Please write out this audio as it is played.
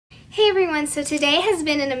Hey everyone, so today has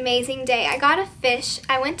been an amazing day. I got a fish.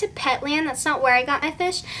 I went to Petland. That's not where I got my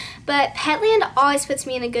fish, but Petland always puts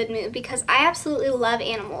me in a good mood because I absolutely love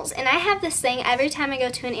animals. And I have this thing every time I go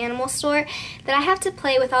to an animal store that I have to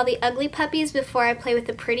play with all the ugly puppies before I play with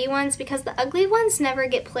the pretty ones because the ugly ones never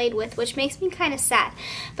get played with, which makes me kind of sad.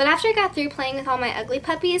 But after I got through playing with all my ugly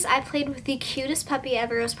puppies, I played with the cutest puppy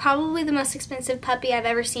ever. It was probably the most expensive puppy I've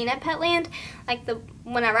ever seen at Petland,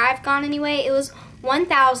 whenever I've gone anyway. It was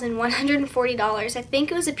 $1,140. I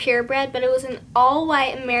think it was a purebred, but it was an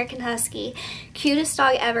all-white American Husky. Cutest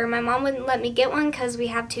dog ever. My mom wouldn't let me get one because we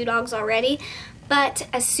have 2 dogs already. But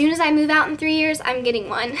as soon as I move out in 3 years, I'm getting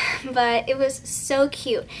one. But it was so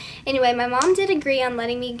cute. Anyway, my mom did agree on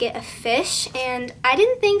letting me get a fish, and I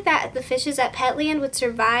didn't think that the fishes at Petland would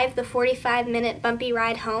survive the 45-minute bumpy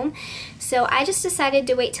ride home. So I just decided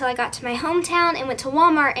to wait till I got to my hometown and went to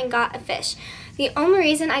Walmart and got a fish. The only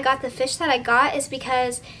reason I got the fish that I got is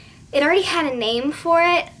because it already had a name for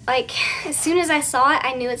it. Like, as soon as I saw it,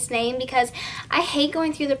 I knew its name because I hate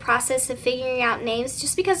going through the process of figuring out names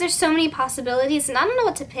just because there's so many possibilities and I don't know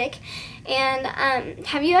what to pick. And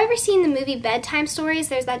have you ever seen the movie Bedtime Stories?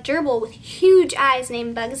 There's that gerbil with huge eyes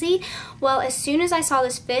named Bugsy. Well, as soon as I saw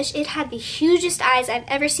this fish, it had the hugest eyes I've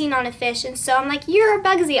ever seen on a fish. And so I'm like, you're a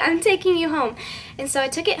Bugsy, I'm taking you home. And so I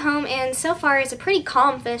took it home, and so far it's a pretty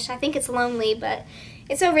calm fish. I think it's lonely, but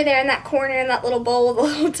it's over there in that corner in that little bowl with the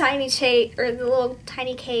little tiny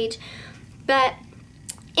cage. But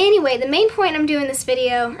anyway, the main point I'm doing this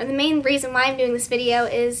video, or the main reason why I'm doing this video,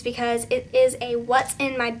 is because it is a what's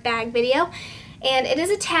in my bag video. And it is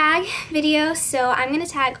a tag video, so I'm going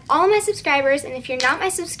to tag all my subscribers, and if you're not my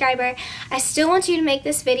subscriber, I still want you to make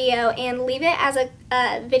this video and leave it as a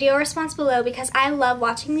video response below because I love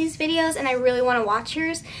watching these videos and I really want to watch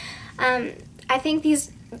yours. I think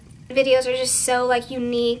these videos are just so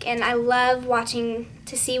unique, and I love watching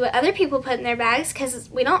to see what other people put in their bags because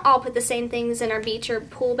we don't all put the same things in our beach or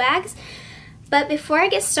pool bags. But before I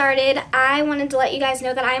get started, I wanted to let you guys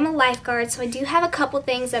know that I am a lifeguard, so I do have a couple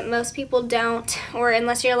things that most people don't, or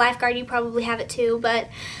unless you're a lifeguard, you probably have it too. But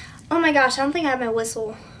oh my gosh, I don't think I have my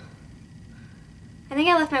whistle. I think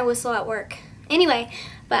I left my whistle at work. Anyway,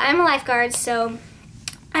 but I'm a lifeguard, so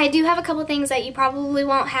I do have a couple things that you probably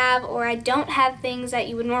won't have, or I don't have things that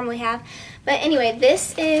you would normally have. But anyway,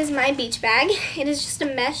 this is my beach bag. It is just a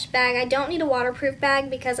mesh bag. I don't need a waterproof bag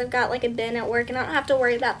because I've got a bin at work and I don't have to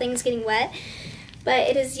worry about things getting wet. But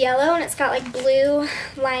it is yellow and it's got blue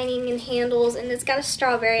lining and handles, and it's got a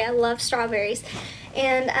strawberry. I love strawberries.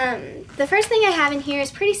 And the first thing I have in here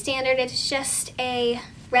is pretty standard. It's just a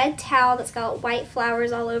red towel that's got white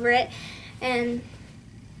flowers all over it. And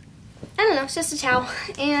I don't know, it's just a towel.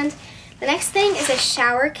 And the next thing is a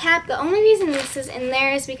shower cap. The only reason this is in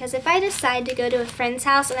there is because if I decide to go to a friend's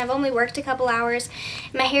house and I've only worked a couple hours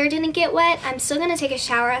and my hair didn't get wet, I'm still going to take a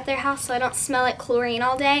shower at their house so I don't smell like chlorine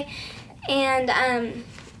all day. And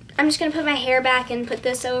I'm just going to put my hair back and put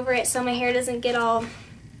this over it so my hair doesn't get all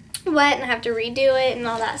wet and I have to redo it and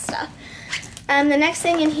all that stuff. The next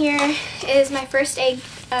thing in here is my first aid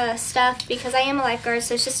stuff because I am a lifeguard,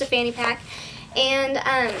 so it's just a fanny pack. And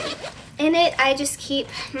in it, I just keep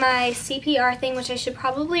my CPR thing, which I should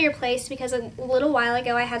probably replace because a little while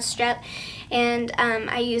ago I had strep, and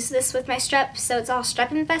I used this with my strep, so it's all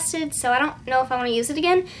strep infested, so I don't know if I want to use it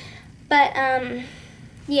again. But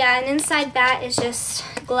yeah, and inside that is just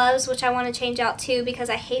gloves, which I want to change out too because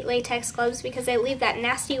I hate latex gloves because they leave that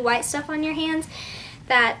nasty white stuff on your hands,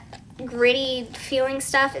 that gritty feeling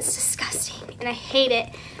stuff. It's disgusting and I hate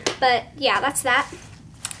it. But yeah, that's that.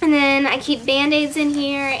 And then I keep Band-Aids in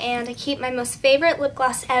here, and I keep my most favorite lip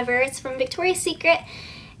gloss ever. It's from Victoria's Secret,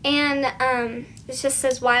 and it just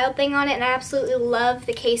says Wild Thing on it, and I absolutely love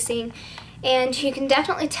the casing. And you can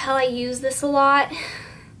definitely tell I use this a lot.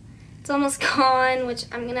 It's almost gone, which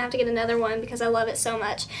I'm going to have to get another one because I love it so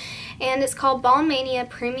much. And it's called Balm Mania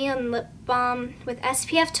Premium Lip Balm with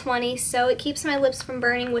SPF 20, so it keeps my lips from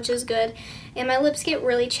burning, which is good. And my lips get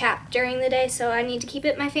really chapped during the day, so I need to keep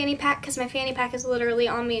it in my fanny pack because my fanny pack is literally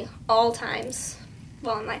on me all times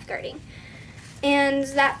while I'm lifeguarding. And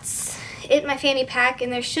that's it, my fanny pack,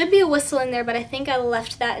 and there should be a whistle in there, but I think I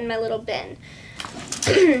left that in my little bin.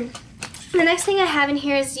 The next thing I have in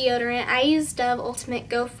here is deodorant. I use Dove Ultimate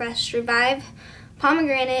Go Fresh Revive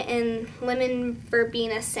Pomegranate and Lemon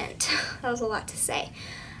Verbena scent. That was a lot to say.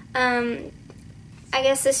 I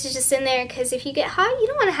guess this is just in there because if you get hot, you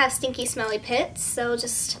don't want to have stinky, smelly pits. So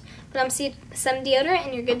just put on some deodorant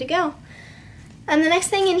and you're good to go. And the next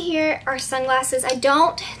thing in here are sunglasses. I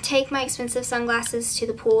don't take my expensive sunglasses to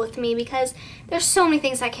the pool with me because there's so many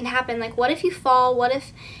things that can happen. Like, what if you fall? What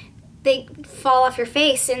if they fall off your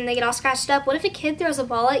face and they get all scratched up. What if a kid throws a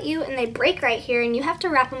ball at you and they break right here and you have to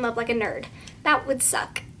wrap them up like a nerd? That would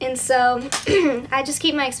suck. And so I just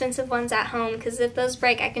keep my expensive ones at home, because if those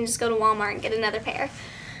break, I can just go to Walmart and get another pair.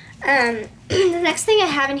 The next thing I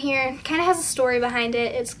have in here kind of has a story behind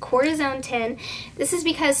it. It's cortisone 10. This is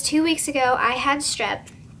because 2 weeks ago I had strep,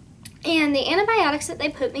 and the antibiotics that they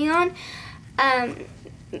put me on,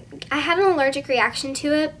 I had an allergic reaction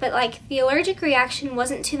to it, but like the allergic reaction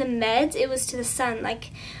wasn't to the meds, it was to the sun.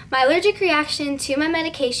 Like my allergic reaction to my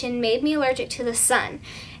medication made me allergic to the sun.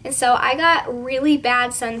 And so I got really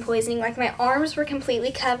bad sun poisoning. Like my arms were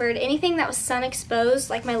completely covered. Anything that was sun exposed,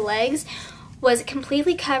 like my legs, was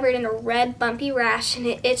completely covered in a red bumpy rash, and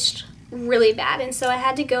it itched really bad. And so I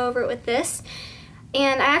had to go over it with this.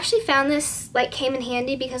 And I actually found this like came in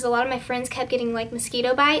handy because a lot of my friends kept getting like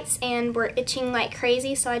mosquito bites and were itching like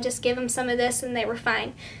crazy, so I just gave them some of this and they were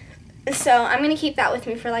fine. So I'm going to keep that with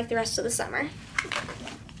me for like the rest of the summer.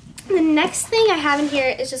 The next thing I have in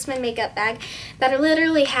here is just my makeup bag that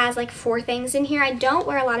literally has like 4 things in here. I don't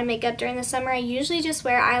wear a lot of makeup during the summer. I usually just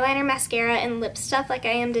wear eyeliner, mascara, and lip stuff like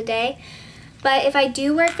I am today. But if I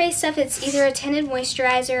do wear face stuff, it's either a tinted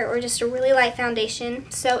moisturizer or just a really light foundation.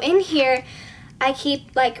 So in here, I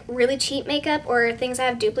keep like really cheap makeup or things I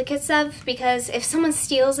have duplicates of, because if someone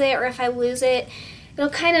steals it or if I lose it, it'll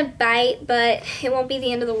kind of bite, but it won't be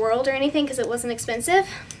the end of the world or anything because it wasn't expensive.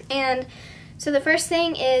 And so the first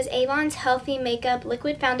thing is Avon's Healthy Makeup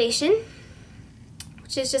Liquid Foundation,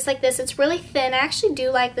 which is just like this. It's really thin. I actually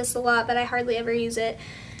do like this a lot, but I hardly ever use it.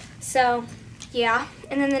 So yeah.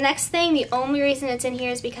 And then the next thing, the only reason it's in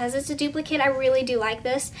here is because it's a duplicate. I really do like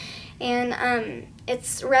this. And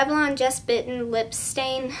it's Revlon Just Bitten Lip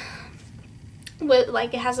Stain.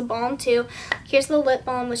 Like it has a balm too. Here's the lip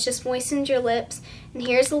balm, which just moistens your lips. And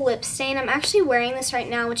here's the lip stain. I'm actually wearing this right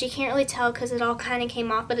now, which you can't really tell because it all kind of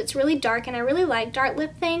came off. But it's really dark, and I really like dark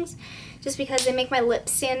lip things just because they make my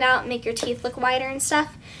lips stand out and make your teeth look whiter and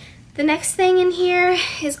stuff. The next thing in here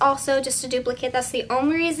is also just a duplicate. That's the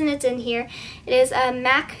only reason it's in here. It is a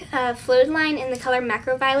MAC Fluid Line in the color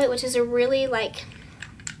Macro Violet, which is a really like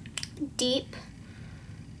deep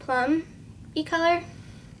plum-y color.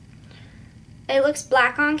 It looks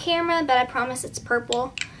black on camera, but I promise it's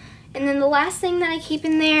purple. And then the last thing that I keep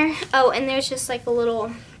in there, oh, and there's just like a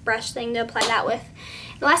little brush thing to apply that with.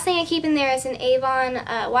 The last thing I keep in there is an Avon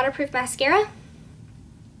waterproof mascara.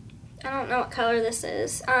 I don't know what color this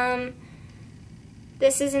is.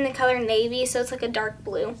 This is in the color navy, so it's like a dark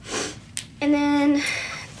blue. And then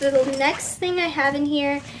the next thing I have in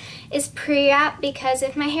here is pre-wrap, because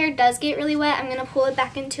if my hair does get really wet, I'm going to pull it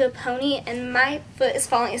back into a pony, and my foot is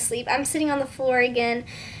falling asleep. I'm sitting on the floor again,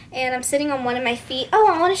 and I'm sitting on one of my feet. Oh,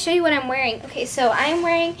 I want to show you what I'm wearing. Okay, so I'm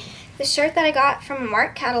wearing the shirt that I got from a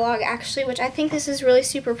Mark catalog, actually, which I think this is really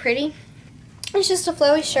super pretty. It's just a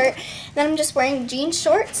flowy shirt. Then I'm just wearing jean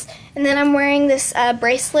shorts, and then I'm wearing this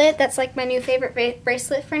bracelet that's like my new favorite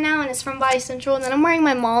bracelet for now, and it's from Body Central. And then I'm wearing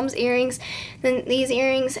my mom's earrings, then these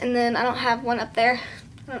earrings, and then I don't have one up there.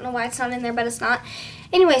 I don't know why it's not in there, but it's not.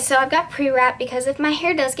 Anyway, so I've got pre-wrap because if my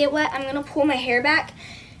hair does get wet, I'm going to pull my hair back.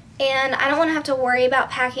 And I don't want to have to worry about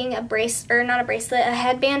packing a a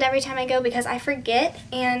headband every time I go, because I forget.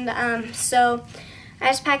 And so I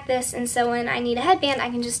just pack this, and so when I need a headband, I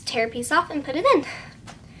can just tear a piece off and put it in.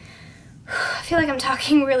 I feel like I'm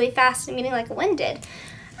talking really fast and getting like winded.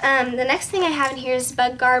 The next thing I have in here is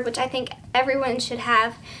bug guard, which I think everyone should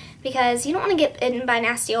have, because you don't want to get bitten by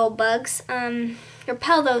nasty old bugs.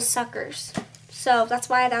 Repel those suckers. So that's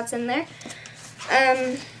why that's in there.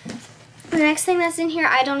 The next thing that's in here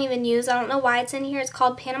I don't even use. I don't know why it's in here. It's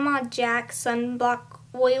called Panama Jack Sunblock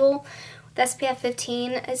Oil with SPF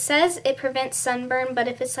 15. It says it prevents sunburn, but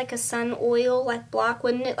if it's like a sun oil like block,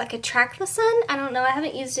 wouldn't it like attract the sun? I don't know. I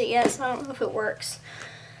haven't used it yet, so I don't know if it works.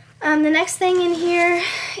 The next thing in here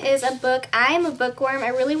is a book. I am a bookworm. I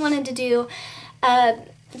really wanted to do a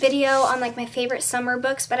video on like my favorite summer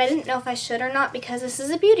books, but I didn't know if I should or not because this is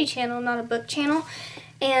a beauty channel, not a book channel.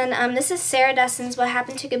 And this is Sarah Desson's What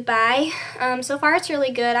Happened to Goodbye. So far it's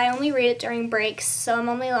really good. I only read it during breaks, so I'm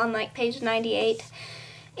only on like page 98.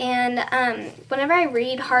 And whenever I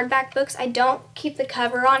read hardback books, I don't keep the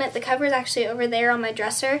cover on it. The cover is actually over there on my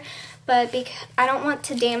dresser, but I don't want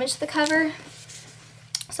to damage the cover,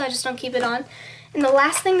 so I just don't keep it on. And the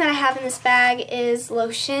last thing that I have in this bag is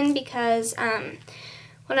lotion, because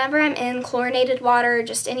whenever I'm in chlorinated water or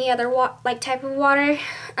just any other type of water,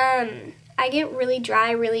 I get really dry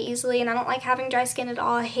really easily, and I don't like having dry skin at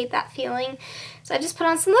all. I hate that feeling. So I just put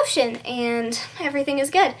on some lotion, and everything is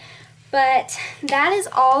good. But that is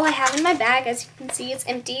all I have in my bag. As you can see, it's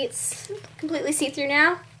empty. It's completely see-through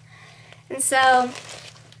now. And so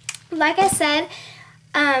like I said,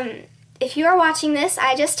 if you are watching this,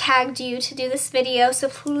 I just tagged you to do this video, so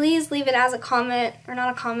please leave it as a comment, or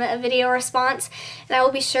not a comment, a video response, and I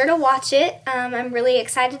will be sure to watch it. I'm really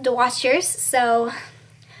excited to watch yours, so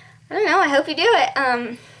I don't know, I hope you do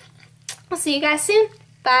it. We'll see you guys soon.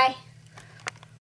 Bye.